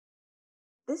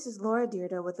This is Laura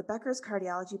Dierda with the Becker's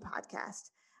Cardiology Podcast.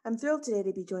 I'm thrilled today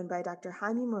to be joined by Dr.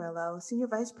 Jaime Murillo, Senior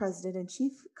Vice President and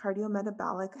Chief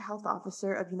Cardiometabolic Health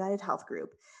Officer of United Health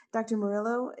Group. Dr.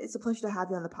 Murillo, it's a pleasure to have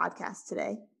you on the podcast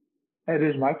today. It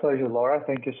is my pleasure, Laura.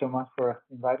 Thank you so much for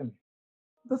inviting me.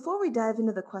 Before we dive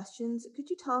into the questions, could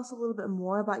you tell us a little bit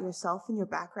more about yourself and your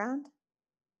background?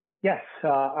 Yes,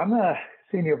 I'm a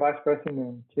Senior Vice President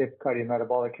and Chief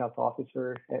Cardiometabolic Health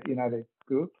Officer at United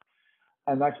Group.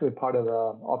 I'm actually part of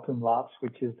Optum Labs,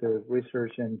 which is the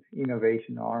research and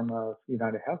innovation arm of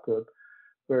United Health Group,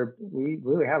 where we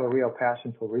really have a real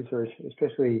passion for research,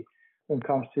 especially when it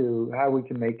comes to how we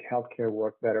can make healthcare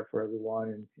work better for everyone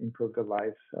and improve the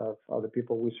lives of other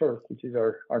people we serve, which is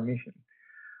our mission.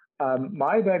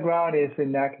 My background is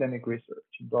in academic research,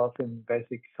 both in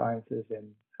basic sciences and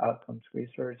outcomes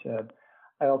research.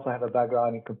 I also have a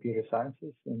background in computer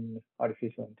sciences and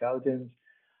artificial intelligence.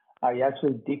 I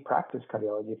actually did practice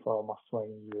cardiology for almost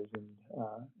 20 years and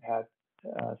had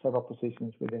several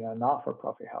positions within a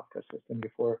not-for-profit healthcare system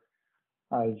before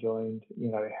I joined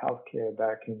United Healthcare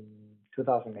back in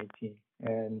 2018.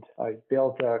 And I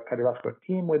built a cardiovascular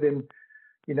team within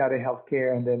United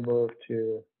Healthcare and then moved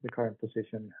to the current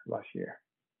position last year.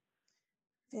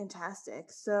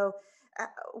 Fantastic. So,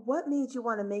 what made you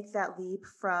want to make that leap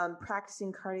from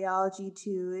practicing cardiology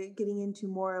to getting into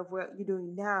more of what you're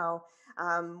doing now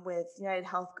with United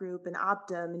Health Group and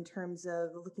Optum in terms of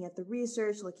looking at the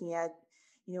research, looking at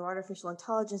artificial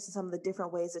intelligence and some of the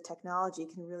different ways that technology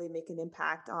can really make an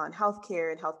impact on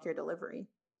healthcare and healthcare delivery?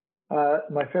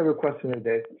 My favorite question of the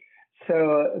day.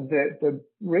 So the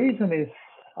reason is,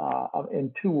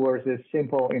 in two words, is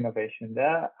simple innovation.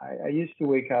 That I used to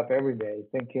wake up every day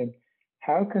thinking,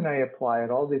 how can I apply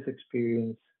all this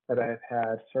experience that I have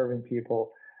had serving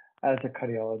people as a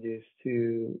cardiologist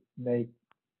to make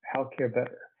healthcare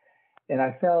better? And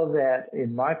I felt that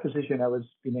in my position, I was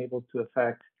being able to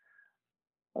affect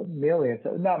millions,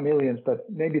 not millions, but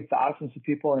maybe thousands of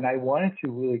people. And I wanted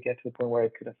to really get to the point where I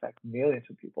could affect millions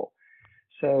of people.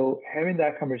 So having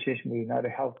that conversation with United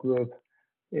Health Group,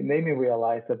 it made me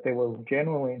realize that they were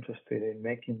genuinely interested in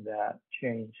making that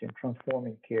change and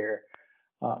transforming care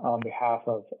on behalf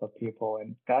of people.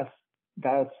 And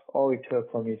that's all it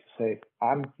took for me to say,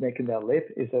 I'm making that leap.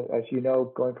 As you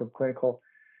know, going from clinical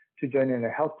to joining a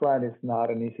health plan is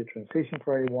not an easy transition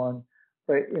for anyone,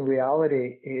 but in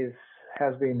reality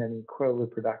has been an incredibly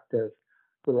productive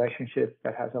relationship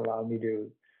that has allowed me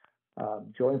to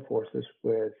join forces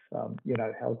with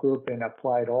United Health Group and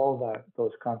applied all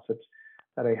those concepts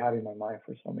that I had in my mind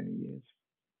for so many years.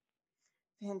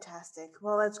 Fantastic.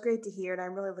 Well, that's great to hear, and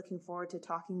I'm really looking forward to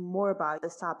talking more about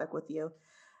this topic with you.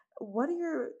 What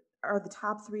are the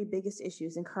top three biggest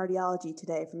issues in cardiology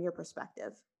today from your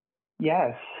perspective?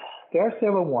 Yes, there are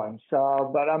several ones,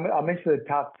 but I'll mention the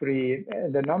top three.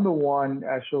 The number one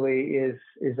actually is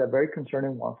a very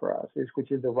concerning one for us,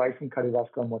 which is the rising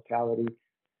cardiovascular mortality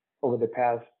over the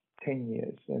past 10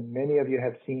 years. And many of you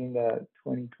have seen the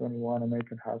 2021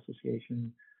 American Heart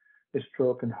Association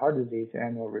Stroke and Heart Disease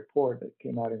annual report that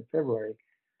came out in February,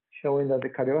 showing that the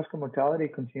cardiovascular mortality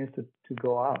continues to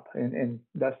go up. And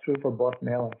that's true for both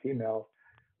male and female,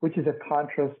 which is a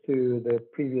contrast to the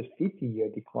previous 50-year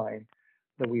decline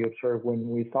that we observed when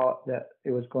we thought that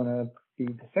it was going to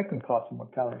be the second cause of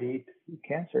mortality,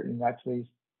 cancer, and actually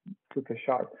took a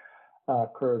sharp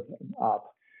curve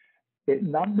up. The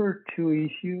number two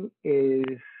issue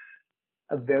is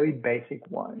a very basic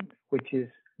one, which is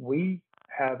we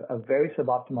have a very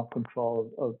suboptimal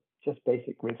control of just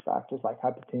basic risk factors like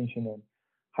hypertension and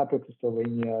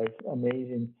hypercholesterolemia. It's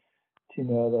amazing to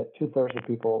know that 2/3 of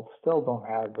people still don't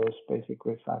have those basic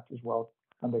risk factors well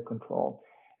under control.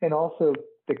 And also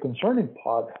the concerning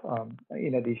part,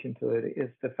 in addition to it, is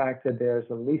the fact that there's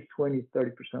at least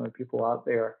 20-30% of people out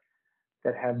there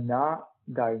that have not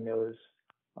diagnosed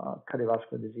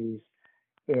cardiovascular disease,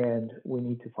 and we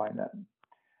need to find them.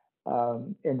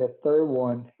 And the third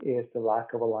one is the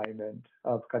lack of alignment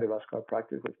of cardiovascular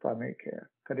practice with primary care.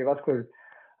 Cardiovascular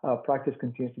practice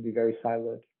continues to be very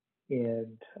siloed,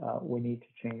 and we need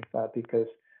to change that because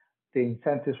the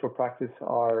incentives for practice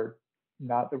are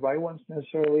not the right ones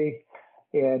necessarily,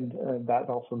 and that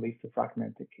also leads to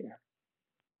fragmented care.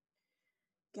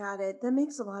 Got it. That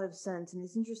makes a lot of sense. And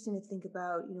it's interesting to think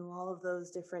about, all of those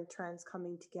different trends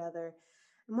coming together.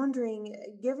 I'm wondering,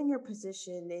 given your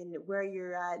position and where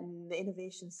you're at in the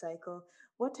innovation cycle,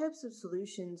 what types of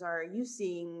solutions are you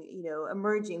seeing,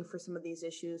 emerging for some of these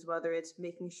issues, whether it's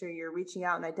making sure you're reaching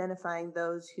out and identifying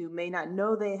those who may not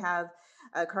know they have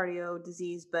a cardio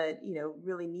disease, but,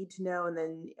 really need to know, and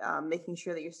then making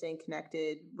sure that you're staying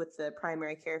connected with the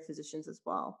primary care physicians as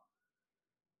well?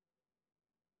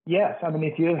 Yes, I mean,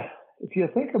 if you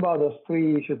think about those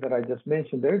three issues that I just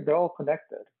mentioned, they're all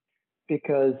connected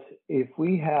because if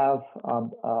we have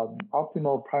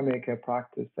optimal primary care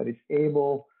practice that is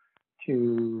able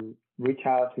to reach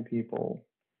out to people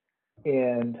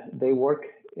and they work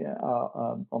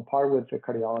on par with the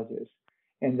cardiologist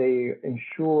and they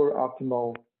ensure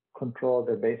optimal control of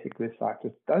their basic risk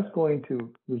factors, that's going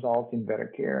to result in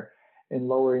better care and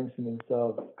lower incidence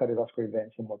of cardiovascular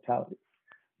events and mortality.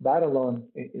 That alone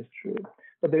is true.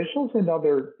 But there's also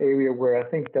another area where I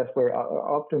think that's where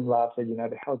Optum Labs at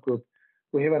United Health Group,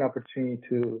 we have an opportunity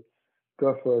to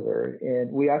go further,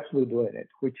 and we actually doing it,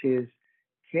 which is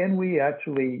can we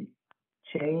actually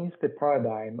change the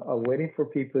paradigm of waiting for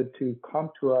people to come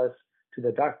to us to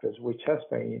the doctors with chest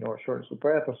pain or shortness of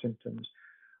breath or symptoms,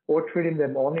 or treating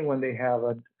them only when they have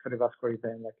a cardiovascular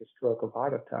event like a stroke or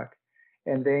heart attack,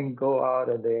 and then go out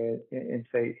of there and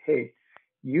say, hey,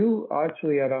 you are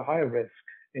actually at a higher risk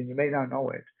and you may not know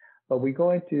it, but we're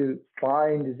going to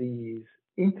find disease,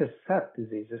 intercept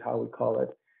disease is how we call it,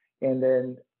 and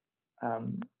then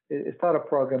start a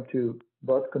program to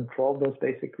both control those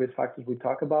basic risk factors we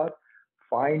talk about,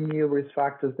 find new risk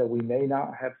factors that we may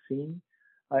not have seen,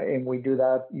 and we do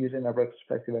that using a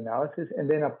retrospective analysis, and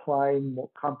then applying more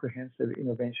comprehensive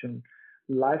intervention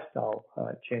lifestyle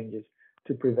changes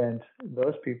to prevent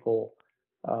those people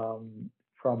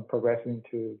from progressing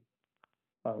to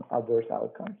adverse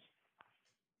outcomes.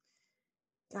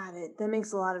 Got it. That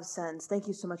makes a lot of sense. Thank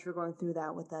you so much for going through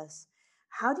that with us.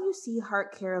 How do you see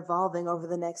heart care evolving over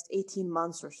the next 18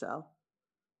 months or so?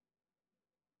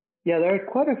 Yeah, there are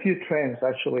quite a few trends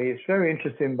actually. It's very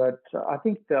interesting, but I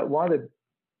think that one of the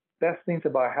best things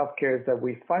about healthcare is that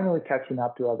we're finally catching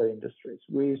up to other industries.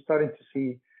 We're starting to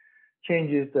see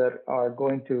changes that are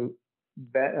going to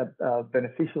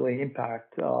beneficially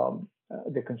impact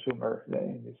the consumer,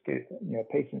 in this case,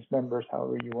 patients, members,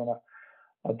 however you want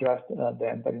to address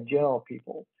them, but in general,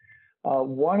 people.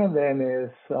 One of them is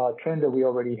a trend that we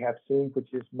already have seen, which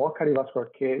is more cardiovascular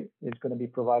care is going to be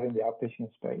provided in the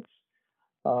outpatient space.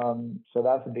 So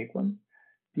that's a big one.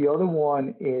 The other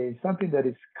one is something that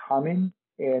is coming,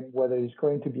 and whether it's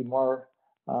going to be more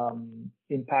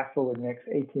impactful in the next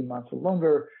 18 months or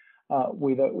longer,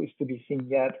 is to be seen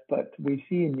yet. But we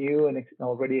see new and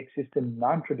already existing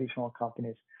non-traditional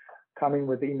companies coming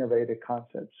with innovative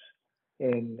concepts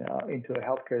into the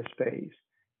healthcare space.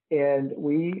 And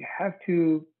we have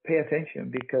to pay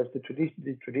attention because the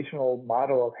traditional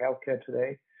model of healthcare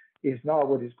today is not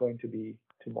what it's going to be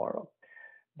tomorrow.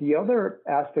 The other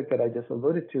aspect that I just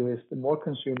alluded to is the more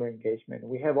consumer engagement.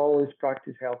 We have always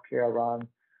practiced healthcare around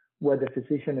where the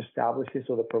physician establishes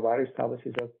or the provider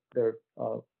establishes their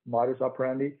modus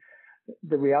operandi.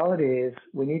 The reality is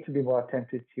we need to be more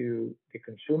attentive to the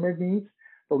consumer needs,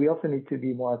 but we also need to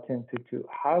be more attentive to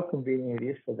how convenient it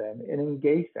is for them and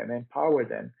engage them, empower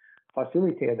them,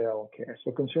 facilitate their own care.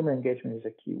 So consumer engagement is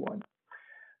a key one.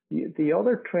 The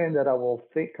other trend that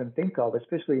I can think of,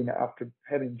 especially after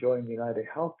having joined United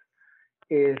Health,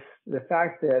 is the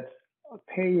fact that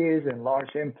payers and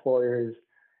large employers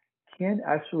can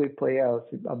actually play out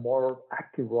a more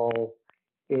active role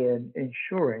in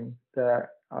ensuring that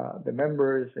the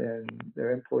members and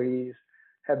their employees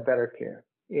have better care.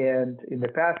 And in the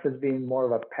past, has been more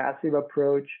of a passive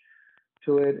approach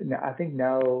to it. And I think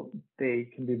now they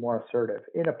can be more assertive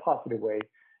in a positive way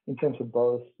in terms of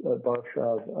both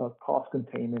cost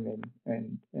containment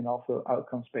and also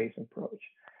outcomes-based approach.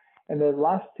 And the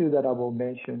last two that I will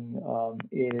mention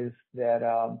is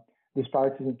that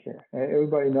disparities in care.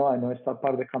 Everybody I know it's not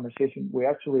part of the conversation. We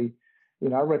actually,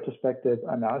 in our retrospective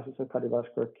analysis of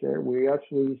cardiovascular care, we're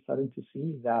actually starting to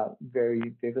see that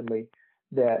very vividly,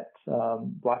 that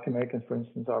Black Americans, for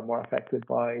instance, are more affected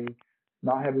by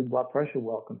not having blood pressure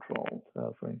well controlled,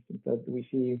 for instance, that we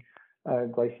see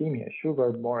glycemia,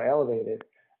 sugar more elevated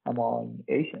among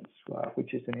Asians,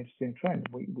 which is an interesting trend.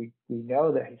 We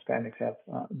know that Hispanics have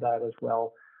that as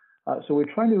well. So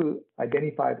we're trying to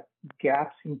identify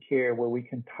gaps in care where we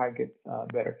can target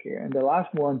better care. And the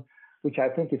last one, which I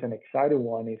think is an exciting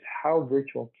one, is how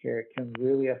virtual care can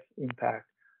really impact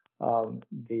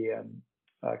the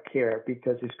care,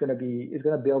 because it's going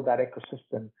to build that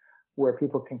ecosystem where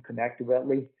people can connect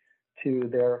directly to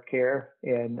their care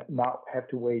and not have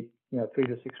to wait 3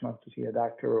 to 6 months to see a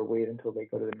doctor or wait until they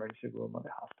go to the emergency room or the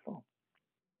hospital.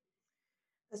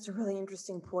 That's a really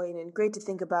interesting point, and great to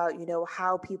think about,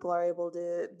 how people are able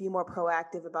to be more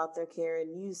proactive about their care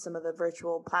and use some of the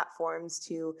virtual platforms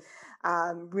to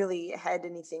really head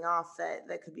anything off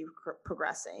that could be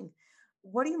progressing.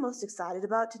 What are you most excited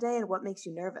about today, and what makes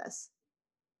you nervous?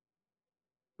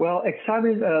 Well,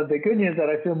 excited. The good news is that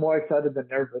I feel more excited than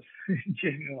nervous in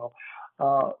general.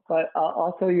 But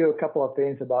I'll tell you a couple of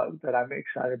things about that I'm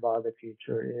excited about the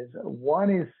future. Is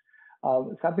one is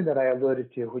something that I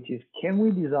alluded to, which is can we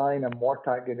design a more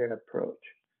targeted approach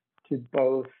to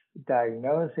both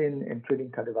diagnosing and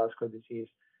treating cardiovascular disease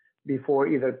before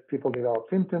either people develop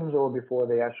symptoms or before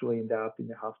they actually end up in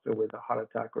the hospital with a heart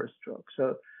attack or a stroke.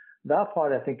 So that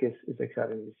part I think is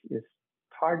exciting. Is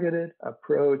targeted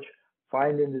approach,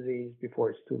 finding disease before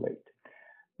it's too late.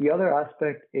 The other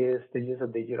aspect is the use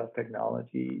of digital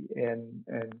technology and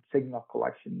signal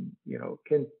collection.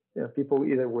 Can people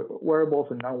either wearables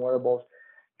and non-wearables,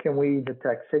 can we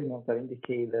detect signals that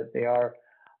indicate that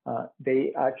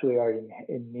they actually are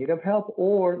in need of help,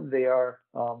 or they are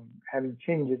having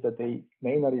changes that they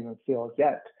may not even feel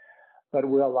yet, but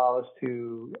will allow us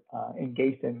to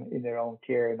engage them in their own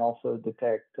care and also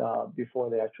detect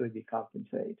before they actually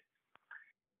decompensate.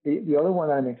 The other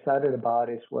one I'm excited about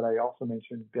is what I also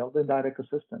mentioned, building that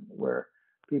ecosystem where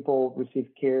people receive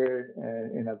care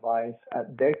and advice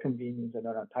at their convenience and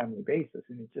on a timely basis.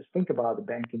 And you just think about the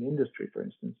banking industry, for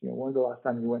instance. When's the last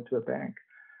time you went to a bank?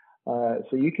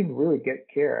 So you can really get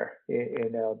care.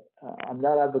 I'm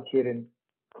not advocating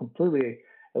completely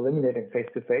eliminating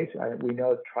face-to-face. We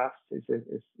know trust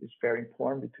is very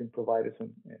important between providers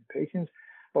and patients,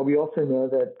 but we also know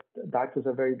that doctors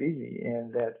are very busy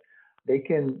and that they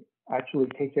can actually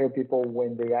take care of people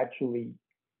when they actually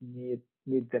need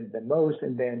them the most.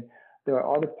 And then there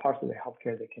are other parts of the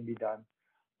healthcare that can be done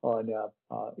on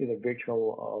either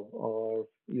virtual or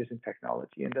using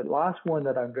technology. And the last one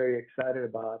that I'm very excited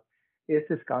about is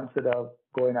this concept of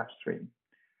going upstream.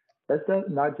 Let's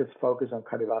not just focus on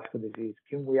cardiovascular disease.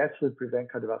 Can we actually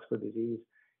prevent cardiovascular disease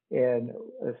and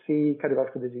see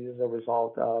cardiovascular disease as a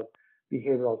result of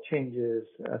behavioral changes,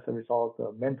 as a result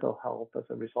of mental health, as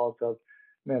a result of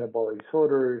metabolic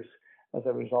disorders, as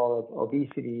a result of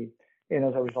obesity, and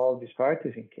as a result of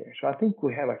disparities in care? So I think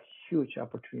we have a huge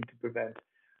opportunity to prevent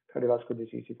cardiovascular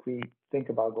disease if we think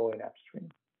about going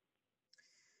upstream.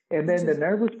 And then the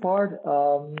nervous part,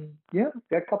 there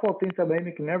are a couple of things that may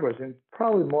make me nervous, and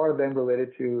probably more of them related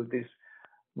to this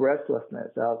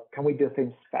restlessness of can we do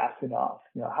things fast enough?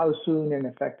 How soon and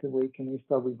effectively can we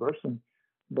start reversing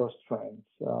those trends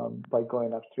by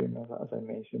going upstream, as I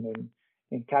mentioned,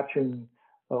 and capturing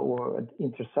or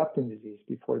intercepting disease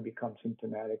before it becomes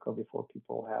symptomatic or before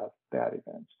people have bad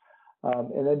events.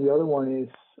 And then the other one is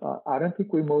I don't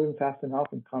think we're moving fast enough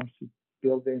when it comes to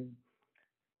building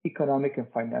economic and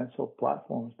financial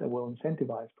platforms that will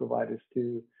incentivize providers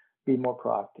to be more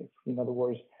proactive. In other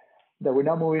words, that we're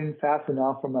not moving fast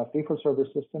enough from a fee-for-service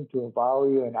system to a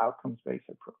value and outcomes-based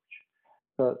approach.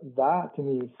 So that to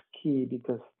me is key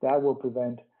because that will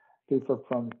prevent people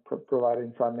from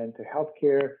providing fragmented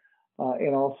healthcare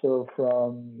and also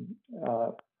from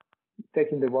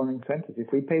taking the wrong incentives.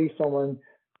 If we pay someone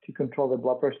to control the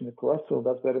blood pressure and the cholesterol,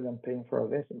 that's better than paying for a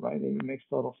visit, right? It makes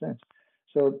total sense.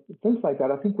 So things like that,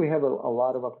 I think we have a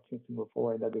lot of opportunity to move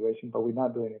forward in that direction, but we're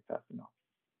not doing it fast enough.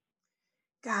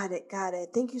 Got it. Got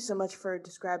it. Thank you so much for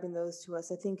describing those to us.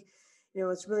 I think,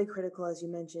 it's really critical, as you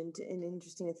mentioned, and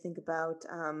interesting to think about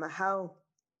how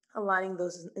aligning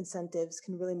those incentives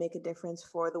can really make a difference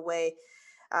for the way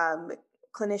um,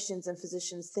 clinicians and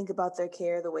physicians think about their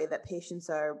care, the way that patients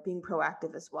are being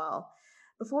proactive as well.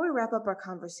 Before we wrap up our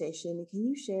conversation, can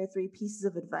you share three pieces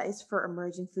of advice for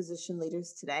emerging physician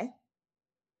leaders today?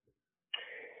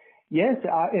 Yes,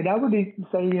 and I would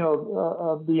say,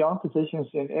 beyond physicians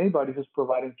and anybody who's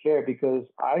providing care, because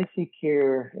I see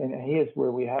care, and here's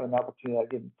where we have an opportunity I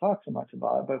didn't talk so much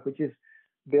about, but which is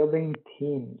building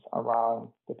teams around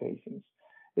the patients.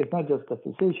 It's not just the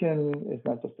physician, it's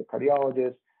not just the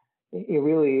cardiologist. It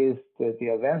really is the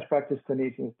advanced practice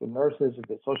clinicians, the nurses,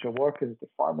 the social workers, the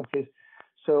pharmacists.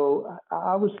 So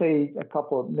I would say a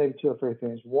couple, maybe two or three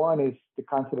things. One is the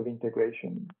concept of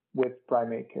integration with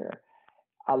primary care.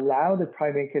 Allow the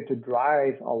primary care to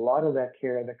drive a lot of that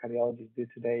care that cardiologists do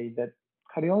today that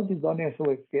cardiologists don't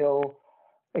necessarily feel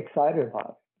excited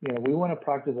about. We want to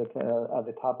practice at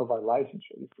the top of our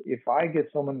licensure. If I get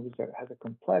someone who has a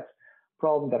complex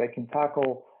problem that I can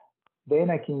tackle,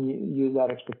 then I can use that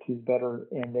expertise better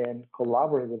and then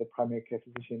collaborate with the primary care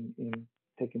physician in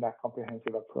taking that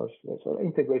comprehensive approach to it. So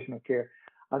integration of care,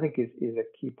 I think, is a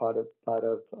key part of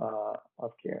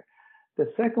care.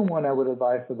 The second one I would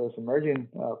advise for those emerging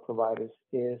providers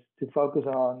is to focus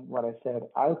on what I said,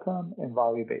 outcome and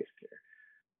value-based care.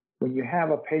 When you have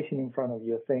a patient in front of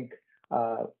you, think,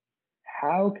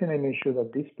 how can I make sure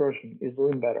that this person is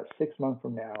doing better 6 months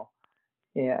from now,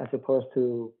 as opposed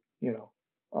to,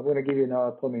 I'm going to give you another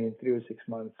appointment in 3 or 6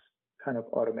 months, kind of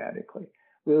automatically.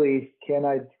 Really, can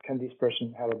this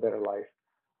person have a better life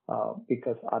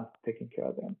because I'm taking care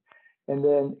of them?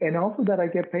 and also that I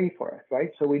get paid for it,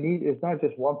 right? So we need, it's not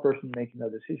just one person making the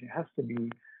decision. It has to be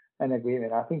an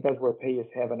agreement. I think that's where payers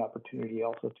have an opportunity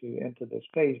also to enter the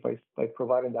space by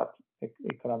providing that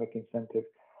economic incentive,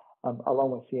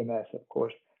 along with CMS, of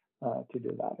course, to do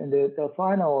that. And the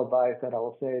final advice that I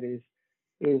will say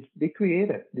is be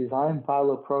creative, design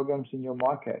pilot programs in your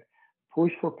market,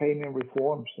 push for payment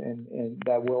reforms, and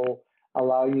that will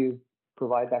allow you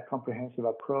provide that comprehensive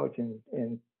approach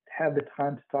and have the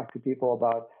time to talk to people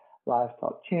about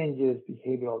lifestyle changes,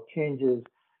 behavioral changes,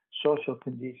 social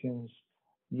conditions,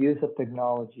 use of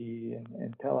technology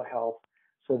and telehealth,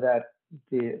 so that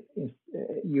the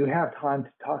you have time to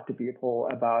talk to people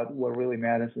about what really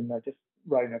matters and not just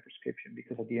writing a prescription.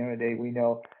 Because at the end of the day, we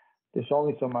know there's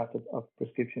only so much of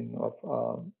prescription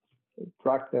of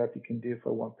drug therapy can do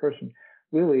for one person.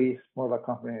 Really, it's more of a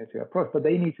comprehensive approach, but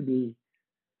they need to be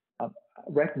uh,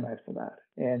 recognized for that.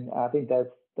 And I think that's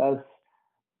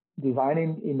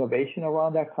designing innovation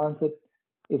around that concept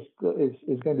is going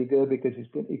to be good because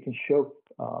it can show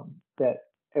that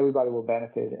everybody will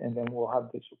benefit, and then we'll have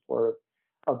the support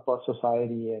of both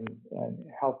society and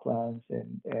health plans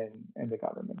and the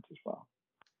government as well.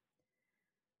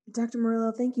 Dr.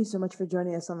 Murillo, thank you so much for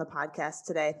joining us on the podcast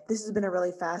today. This has been a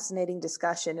really fascinating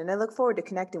discussion, and I look forward to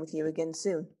connecting with you again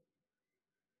soon.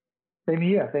 Same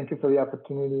here. Thank you for the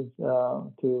opportunity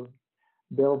to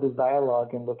build this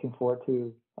dialogue, and looking forward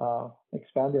to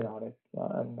expanding on it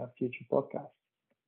in a future podcast.